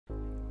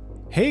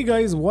Hey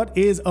guys, what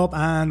is up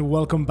and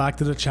welcome back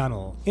to the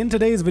channel. In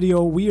today's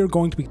video we are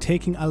going to be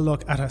taking a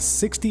look at a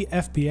 60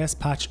 FPS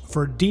patch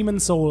for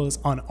Demon's Souls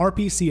on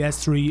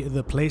RPCS3,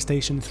 the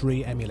PlayStation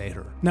 3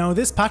 emulator. Now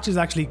this patch is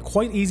actually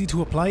quite easy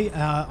to apply.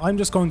 I'm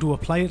just going to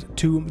apply it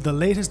to the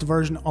latest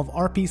version of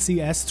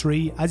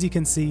RPCS3. As you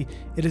can see,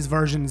 it is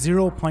version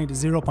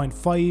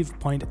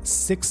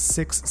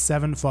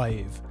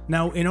 0.0.5.6675.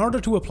 Now in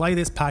order to apply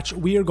this patch,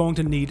 we are going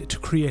to need to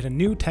create a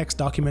new text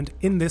document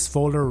in this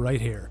folder right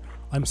here.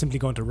 I'm simply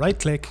going to right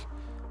click,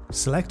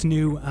 select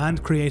new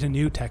and create a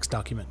new text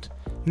document.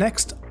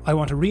 Next, I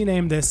want to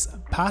rename this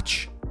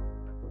patch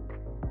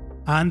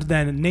and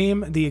then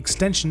name the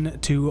extension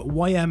to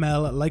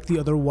YML like the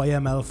other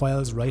YML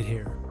files right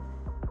here.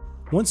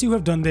 Once you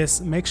have done this,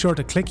 make sure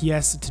to click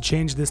yes to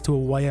change this to a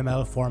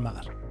YML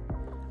format.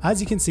 As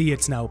you can see,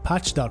 it's now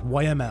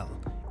patch.yml.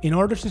 In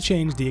order to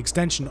change the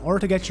extension or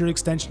to get your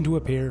extension to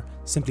appear,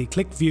 simply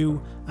click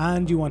view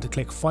and you want to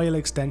click file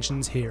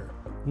extensions here.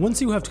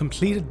 Once you have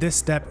completed this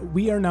step,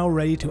 we are now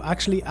ready to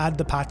actually add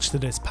the patch to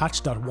this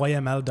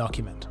patch.yml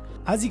document.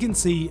 As you can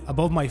see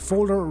above my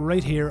folder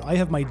right here, I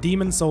have my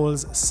Demon's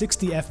Souls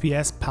 60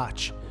 FPS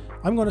patch.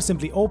 I'm going to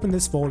simply open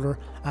this folder,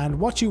 and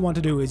what you want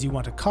to do is you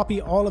want to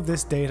copy all of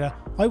this data.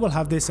 I will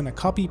have this in a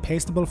copy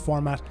pastable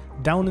format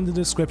down in the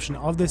description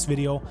of this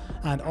video,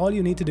 and all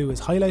you need to do is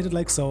highlight it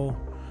like so,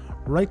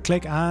 right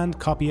click and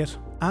copy it,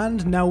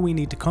 and now we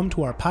need to come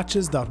to our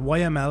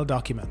patches.yml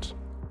document.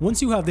 Once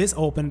you have this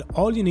opened,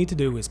 all you need to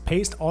do is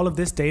paste all of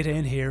this data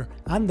in here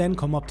and then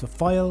come up to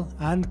File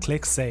and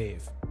click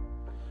Save.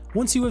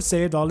 Once you have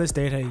saved all this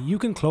data, you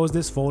can close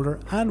this folder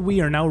and we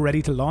are now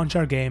ready to launch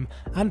our game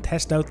and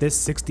test out this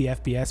 60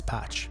 FPS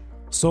patch.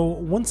 So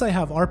once I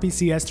have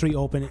RPCS3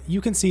 open,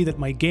 you can see that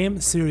my game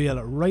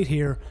serial right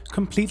here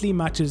completely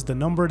matches the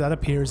number that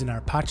appears in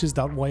our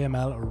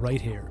patches.yml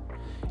right here.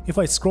 If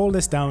I scroll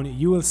this down,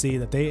 you will see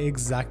that they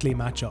exactly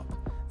match up.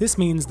 This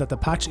means that the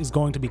patch is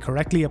going to be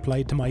correctly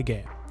applied to my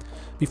game.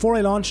 Before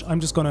I launch, I'm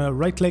just going to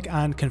right click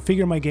and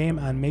configure my game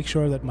and make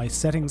sure that my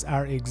settings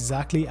are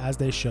exactly as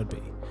they should be.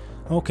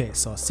 Okay,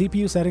 so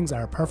CPU settings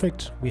are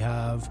perfect. We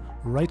have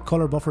right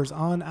color buffers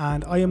on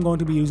and I am going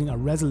to be using a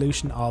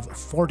resolution of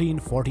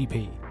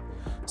 1440p.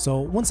 So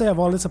once I have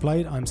all this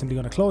applied, I'm simply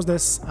going to close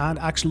this and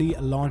actually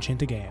launch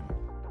into game.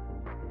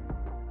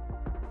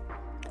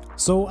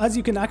 So as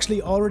you can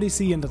actually already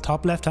see in the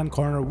top left hand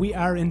corner, we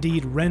are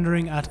indeed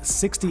rendering at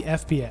 60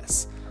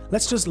 FPS.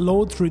 Let's just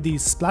load through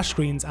these splash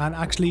screens and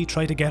actually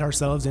try to get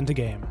ourselves into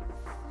game.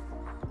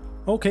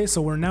 Okay,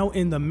 so we're now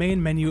in the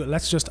main menu.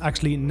 Let's just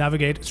actually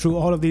navigate through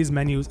all of these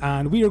menus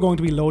and we are going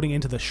to be loading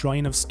into the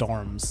Shrine of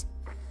Storms.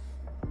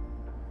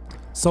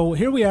 So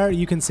here we are,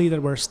 you can see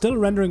that we're still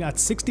rendering at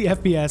 60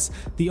 FPS.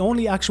 The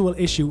only actual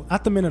issue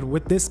at the minute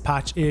with this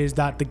patch is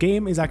that the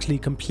game is actually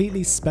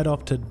completely sped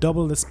up to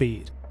double the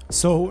speed.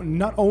 So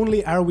not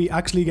only are we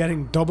actually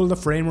getting double the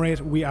frame rate,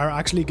 we are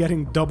actually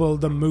getting double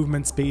the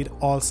movement speed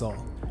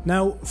also.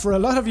 Now, for a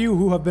lot of you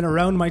who have been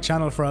around my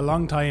channel for a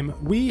long time,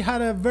 we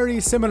had a very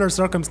similar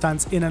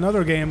circumstance in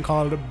another game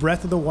called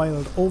Breath of the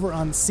Wild over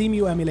on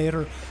CMU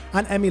Emulator,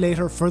 an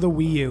emulator for the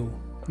Wii U.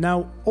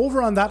 Now,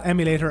 over on that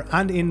emulator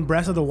and in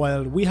Breath of the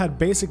Wild, we had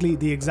basically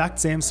the exact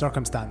same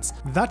circumstance.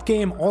 That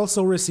game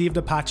also received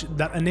a patch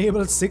that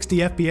enabled 60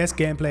 FPS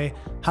gameplay,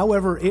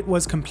 however it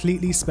was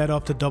completely sped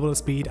up to double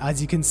speed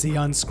as you can see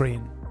on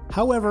screen.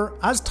 However,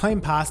 as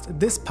time passed,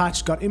 this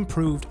patch got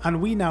improved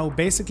and we now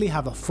basically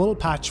have a full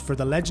patch for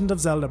The Legend of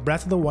Zelda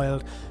Breath of the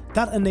Wild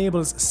that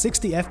enables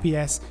 60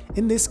 FPS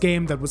in this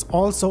game that was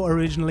also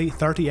originally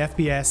 30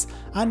 FPS,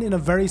 and in a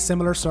very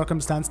similar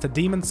circumstance to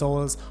Demon's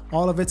Souls,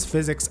 all of its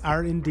physics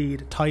are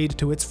indeed tied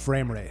to its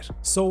frame rate.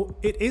 So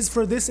it is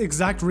for this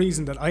exact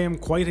reason that I am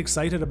quite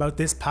excited about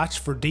this patch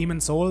for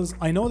Demon's Souls.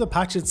 I know the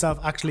patch itself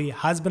actually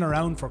has been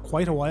around for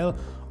quite a while.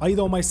 I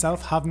though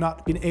myself have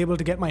not been able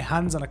to get my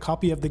hands on a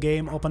copy of the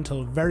game up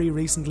until very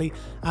recently,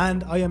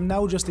 and I am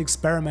now just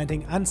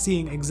experimenting and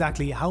seeing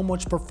exactly how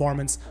much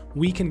performance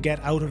we can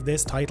get out of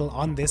this title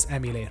on this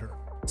emulator.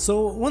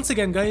 So once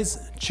again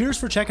guys, cheers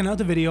for checking out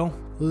the video.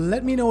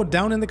 Let me know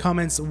down in the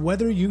comments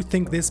whether you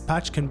think this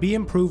patch can be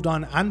improved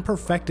on and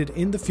perfected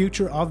in the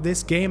future of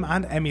this game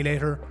and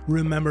emulator.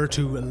 Remember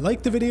to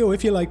like the video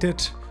if you liked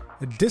it,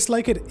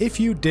 dislike it if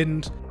you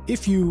didn't.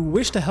 If you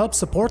wish to help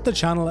support the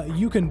channel,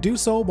 you can do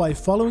so by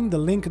following the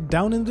link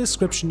down in the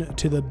description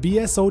to the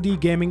BSoD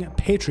Gaming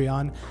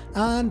Patreon,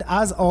 and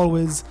as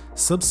always,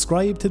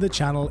 subscribe to the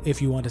channel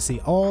if you want to see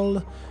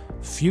all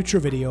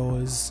future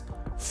videos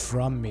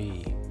from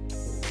me.